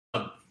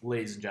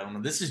ladies and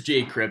gentlemen. This is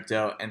Jay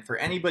Crypto, and for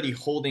anybody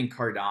holding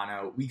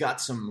Cardano, we got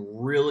some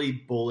really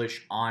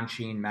bullish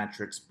on-chain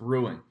metrics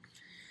brewing.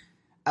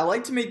 I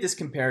like to make this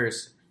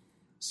comparison.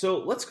 So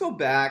let's go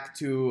back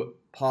to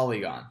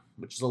Polygon,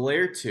 which is a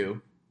layer 2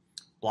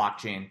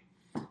 blockchain.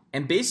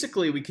 And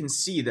basically, we can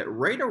see that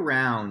right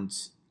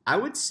around, I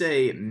would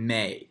say,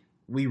 May,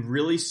 we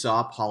really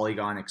saw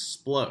Polygon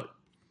explode.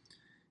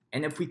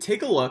 And if we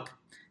take a look,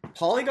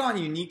 Polygon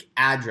unique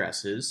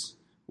addresses,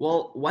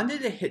 well, when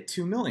did it hit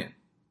 2 million?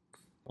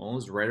 Well, it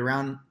was right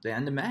around the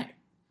end of May.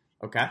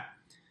 Okay?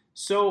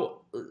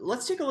 So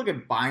let's take a look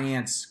at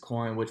Binance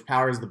Coin, which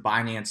powers the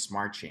Binance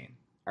Smart Chain.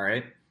 All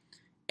right?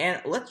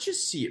 And let's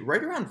just see,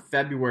 right around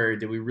February,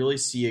 did we really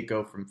see it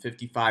go from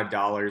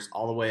 $55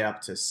 all the way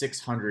up to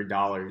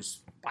 $600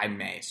 by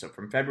May? So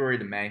from February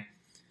to May.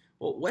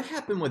 Well, what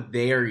happened with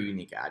their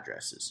unique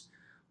addresses?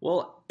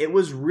 Well, it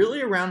was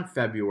really around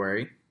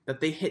February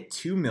that they hit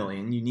 2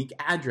 million unique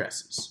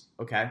addresses,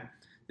 okay?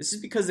 This is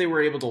because they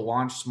were able to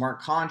launch smart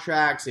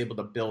contracts, able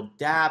to build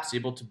dApps,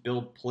 able to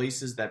build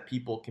places that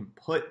people can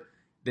put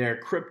their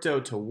crypto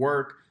to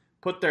work,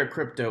 put their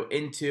crypto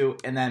into,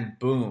 and then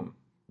boom.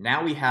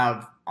 Now we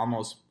have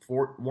almost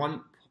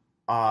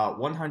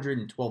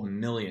 112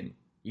 million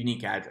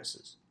unique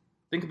addresses.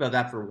 Think about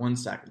that for 1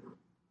 second.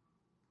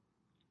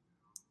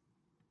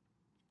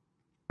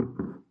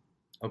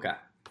 Okay.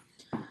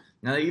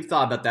 Now that you've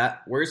thought about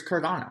that, where's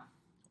Cardano?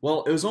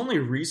 Well, it was only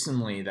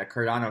recently that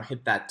Cardano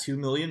hit that 2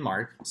 million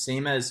mark,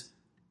 same as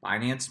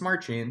Binance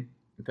Smart Chain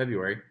in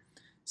February,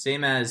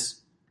 same as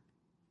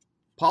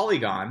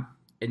Polygon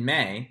in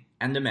May,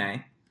 end of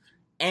May.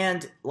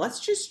 And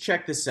let's just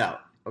check this out,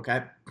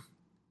 okay?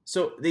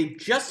 So they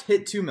just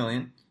hit 2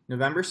 million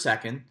November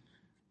 2nd,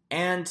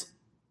 and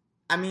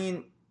I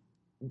mean,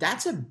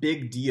 that's a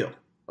big deal,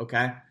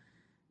 okay?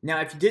 Now,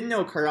 if you didn't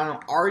know,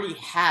 Cardano already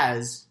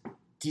has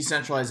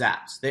decentralized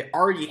apps. They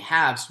already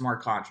have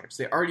smart contracts.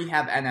 They already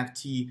have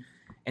NFT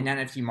and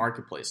NFT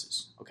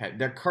marketplaces. Okay,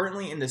 they're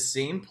currently in the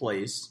same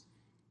place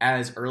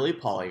as early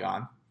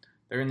Polygon.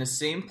 They're in the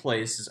same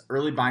place as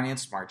early Binance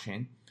Smart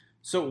Chain.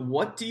 So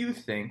what do you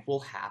think will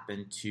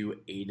happen to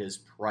ADA's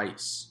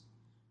price?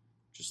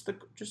 Just a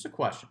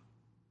question.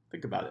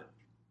 Think about it.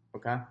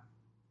 Okay?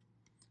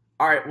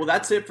 All right, well,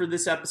 that's it for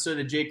this episode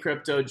of J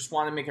Crypto. Just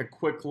want to make a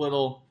quick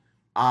little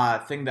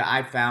thing that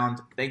I found.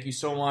 Thank you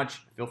so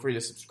much. Feel free to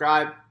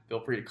subscribe.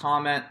 Feel free to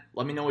comment.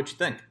 Let me know what you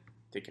think.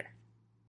 Take care.